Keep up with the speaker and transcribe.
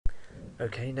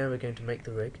Okay, now we're going to make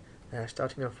the rig.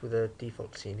 Starting off with a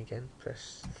default scene again,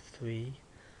 press 3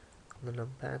 on the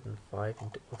numpad and 5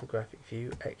 into orthographic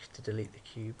view, X to delete the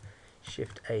cube,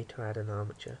 Shift A to add an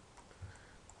armature,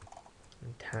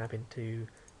 and tab into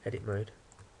edit mode.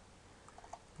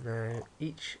 Now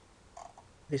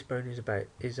this bone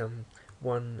is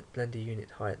one Blender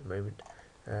unit high at the moment.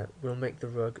 We'll make the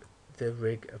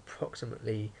rig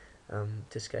approximately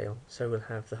to scale, so we'll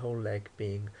have the whole leg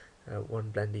being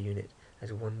one Blender unit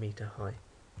as 1 meter high.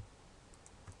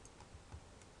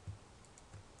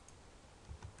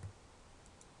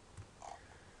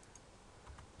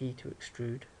 E to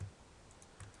extrude,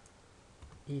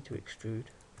 E to extrude,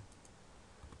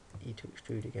 E to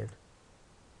extrude again.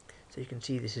 So you can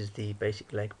see this is the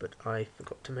basic leg, but I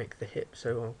forgot to make the hip,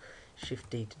 so I'll Shift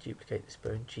D to duplicate this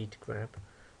bone, G to grab,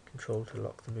 Control to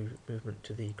lock the movement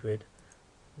to the grid,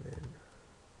 and then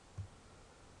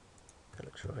that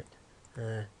looks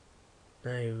right.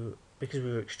 Now, because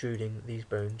we were extruding these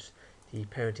bones, the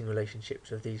parenting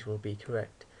relationships of these will be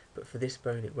correct, but for this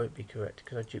bone it won't be correct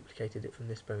because I duplicated it from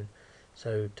this bone.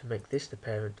 So to make this the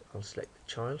parent, I'll select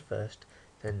the child first,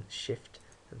 then Shift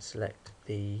and select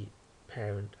the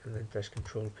parent, and then press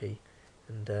Ctrl P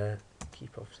and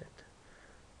keep offset.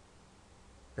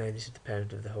 Now this is the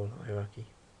parent of the whole hierarchy.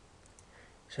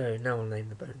 So now I'll name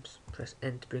the bones. Press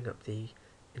N to bring up the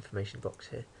information box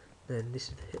here. Then this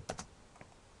is the hip.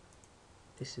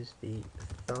 This is the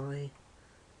thigh.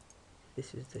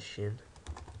 This is the shin.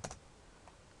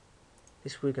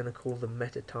 This we're going to call the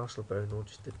metatarsal bone, or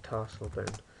just the tarsal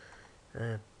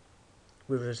bone.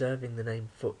 We're reserving the name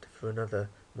foot for another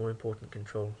more important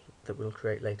control that we'll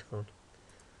create later on.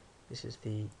 This is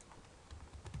the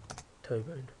toe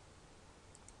bone.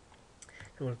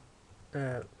 And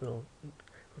we'll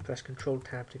press Control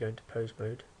Tab to go into pose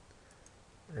mode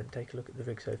and take a look at the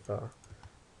rig so far.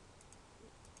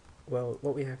 Well,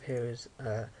 what we have here is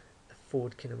a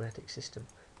forward kinematic system,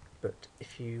 but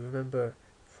if you remember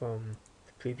from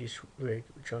the previous rig,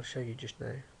 which I'll show you just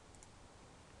now,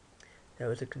 there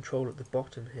was a control at the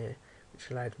bottom here which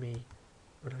allowed me,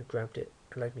 when I grabbed it,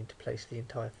 allowed me to place the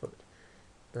entire foot.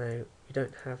 Now we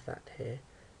don't have that here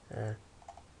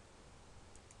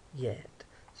yet,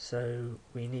 so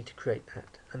we need to create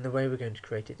that, and the way we're going to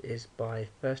create it is by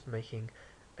first making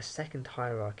a second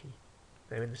hierarchy.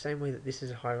 Now in the same way that this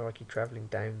is a hierarchy travelling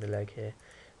down the leg here,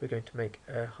 we're going to make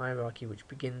a hierarchy which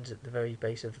begins at the very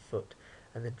base of the foot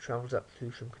and then travels up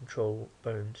through some control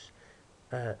bones,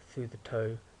 through the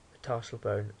toe, the tarsal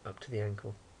bone, up to the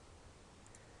ankle.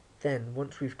 Then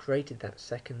once we've created that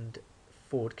second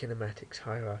forward kinematics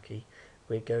hierarchy,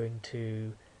 we're going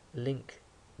to link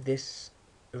this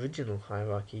original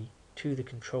hierarchy to the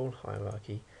control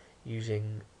hierarchy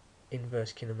using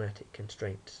inverse kinematic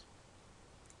constraints.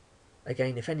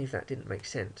 Again, if any of that didn't make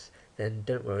sense, then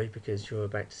don't worry, because you're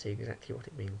about to see exactly what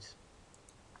it means.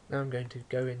 Now I'm going to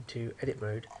go into edit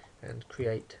mode and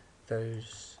create the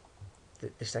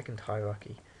second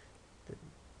hierarchy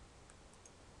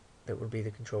that will be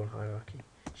the control hierarchy.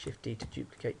 Shift D to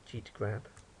duplicate, G to grab,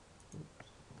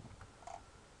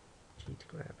 G to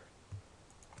grab,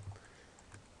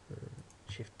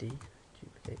 Shift D,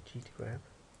 duplicate, G to grab,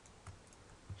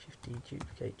 Shift D,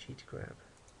 duplicate, G to grab,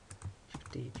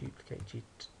 Shift D, duplicate,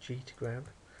 G to grab,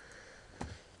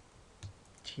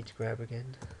 G to grab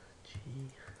again, G,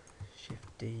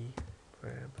 Shift D,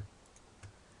 grab,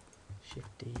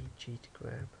 Shift D, G to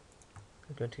grab.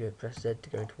 I'm going to press Z to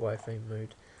go into wireframe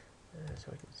mode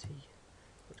so I can see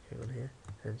what's going on here,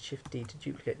 and Shift D to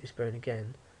duplicate this bone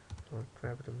again. I'll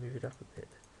grab it and move it up a bit.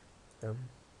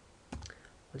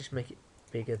 I'll just make it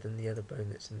bigger than the other bone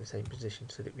that's in the same position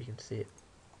so that we can see it.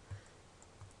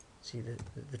 See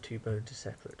the two bones are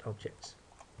separate objects.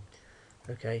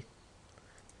 Okay,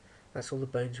 that's all the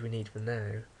bones we need for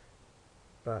now,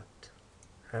 but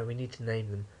we need to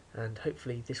name them, and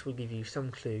hopefully this will give you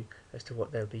some clue as to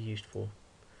what they'll be used for.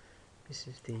 This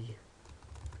is the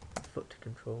foot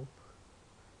control.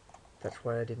 That's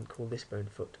why I didn't call this bone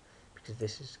foot, because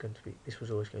this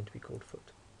was always going to be called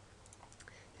foot.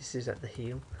 This is at the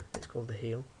heel, it's called the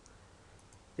heel.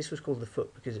 This was called the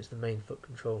foot because it's the main foot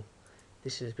control.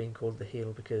 This has been called the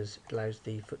heel because it allows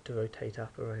the foot to rotate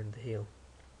up around the heel.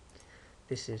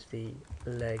 This is the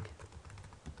leg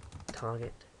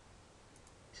target.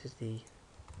 This is the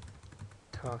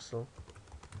tarsal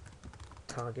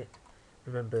target.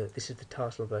 Remember, this is the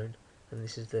tarsal bone and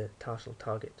this is the tarsal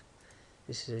target.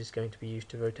 This is going to be used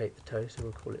to rotate the toe, so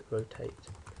we'll call it rotate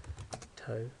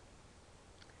toe.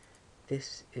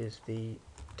 This is the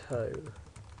toe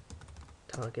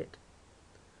target,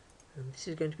 and this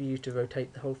is going to be used to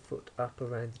rotate the whole foot up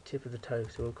around the tip of the toe,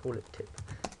 so we'll call it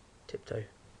tip toe.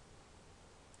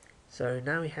 So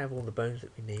now we have all the bones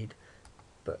that we need,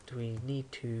 but we need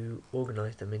to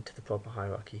organise them into the proper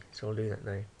hierarchy, so I'll do that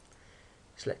now.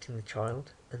 Selecting the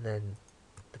child, and then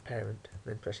the parent, and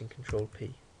then pressing Ctrl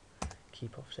P,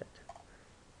 keep offset.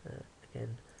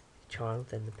 Again, the child,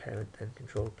 then the parent, then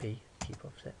Ctrl P, keep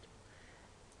offset.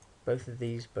 Both of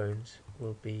these bones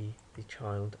will be the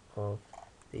child of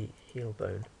the heel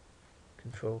bone,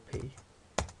 Ctrl P,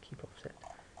 keep offset.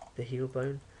 The heel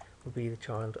bone will be the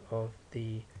child of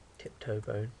the tiptoe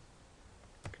bone,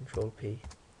 Ctrl P,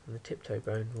 and the tiptoe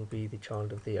bone will be the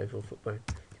child of the overall foot bone,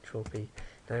 Ctrl P.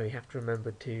 Now we have to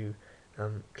remember to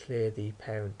clear the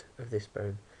parent of this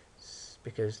bone,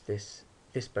 because this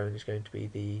bone is going to be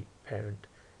the parent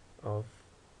of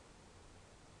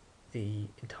the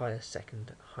entire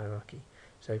second hierarchy.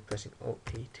 So pressing Alt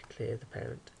P to clear the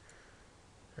parent,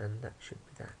 and that should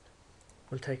be that.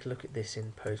 We'll take a look at this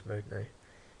in pose mode now.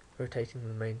 Rotating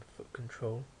the main foot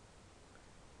control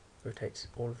rotates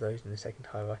all of those in the second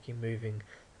hierarchy, moving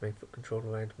the main foot control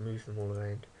around, moves them all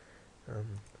around.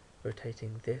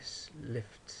 Rotating this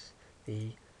lifts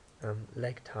the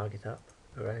leg target up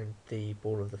around the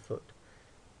ball of the foot.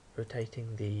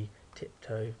 Rotating the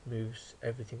tiptoe moves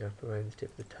everything up around the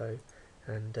tip of the toe,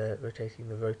 and rotating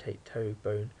the rotate toe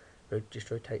bone just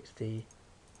rotates the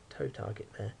toe target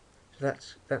there.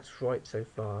 So that's right so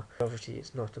far. Obviously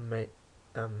it's not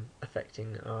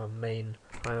affecting our main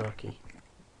hierarchy.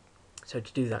 So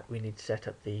to do that we need to set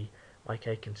up the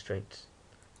IK constraints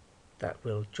that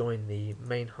will join the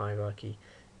main hierarchy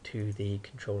to the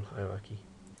control hierarchy.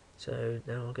 So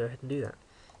now I'll go ahead and do that.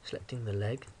 Selecting the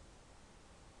leg,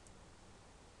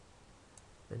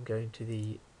 then going to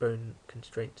the bone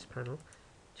constraints panel,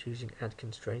 choosing add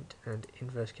constraint and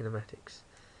inverse kinematics.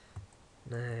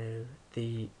 Now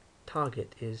the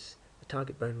target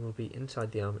bone will be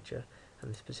inside the armature,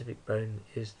 and the specific bone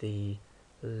is the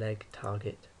leg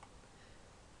target.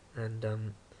 And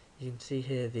you can see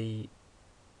here the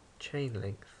chain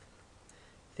length.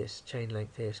 This chain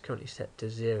length here is currently set to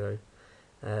 0.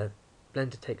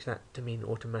 Blender takes that to mean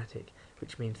automatic,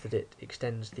 which means that it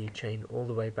extends the chain all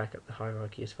the way back up the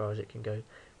hierarchy as far as it can go.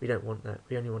 We don't want that.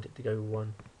 We only want it to go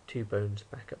 2 bones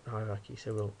back up the hierarchy,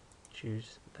 so we'll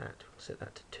choose that. We'll set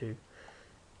that to 2.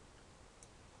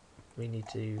 We need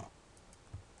to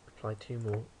apply 2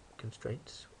 more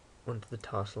constraints. One to the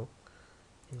tarsal,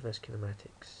 inverse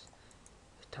kinematics.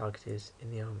 The target is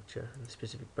in the armature, and the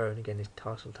specific bone again is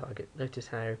tarsal target. Notice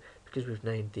how, because we've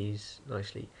named these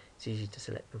nicely, it's easy to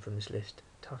select them from this list.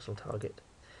 Tarsal target.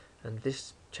 And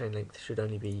this chain length should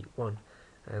only be 1.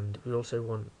 And we also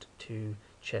want to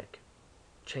check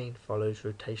chain follows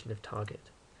rotation of target.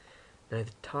 Now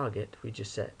the target we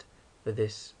just set for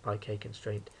this IK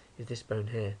constraint is this bone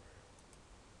here.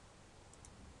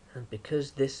 And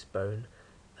because this bone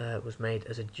was made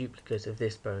as a duplicate of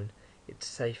this bone, it's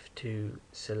safe to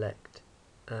select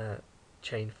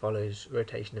chain follows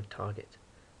rotation of target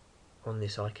on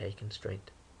this IK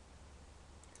constraint.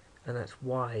 And that's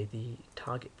why the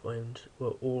target bones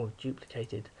were all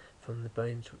duplicated from the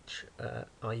bones which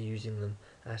are using them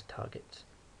as targets.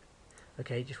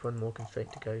 Okay, just one more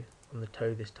constraint to go on the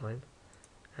toe this time.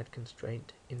 Add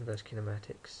constraint, inverse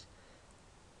kinematics.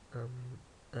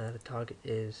 The target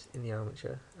is in the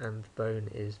armature, and the bone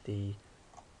is the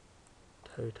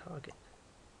toe target.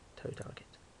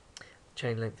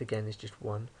 Chain length again is just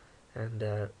 1,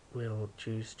 and we'll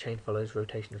choose chain follows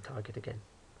rotation of target again.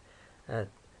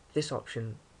 This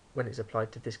option, when it's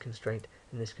applied to this constraint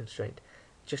and this constraint,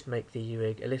 just make the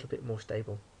rig a little bit more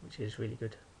stable, which is really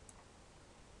good.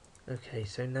 Okay,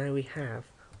 so now we have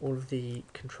all of the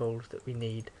controls that we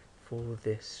need for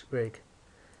this rig.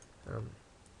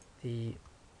 The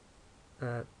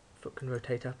foot can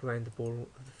rotate up around the ball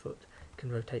of the foot,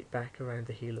 can rotate back around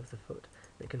the heel of the foot,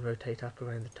 it can rotate up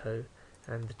around the toe,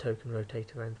 and the toe can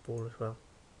rotate around the ball as well.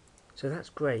 So that's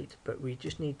great, but we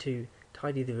just need to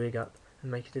tidy the rig up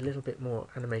and make it a little bit more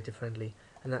animator friendly,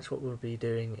 and that's what we'll be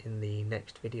doing in the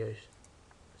next videos.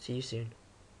 See you soon.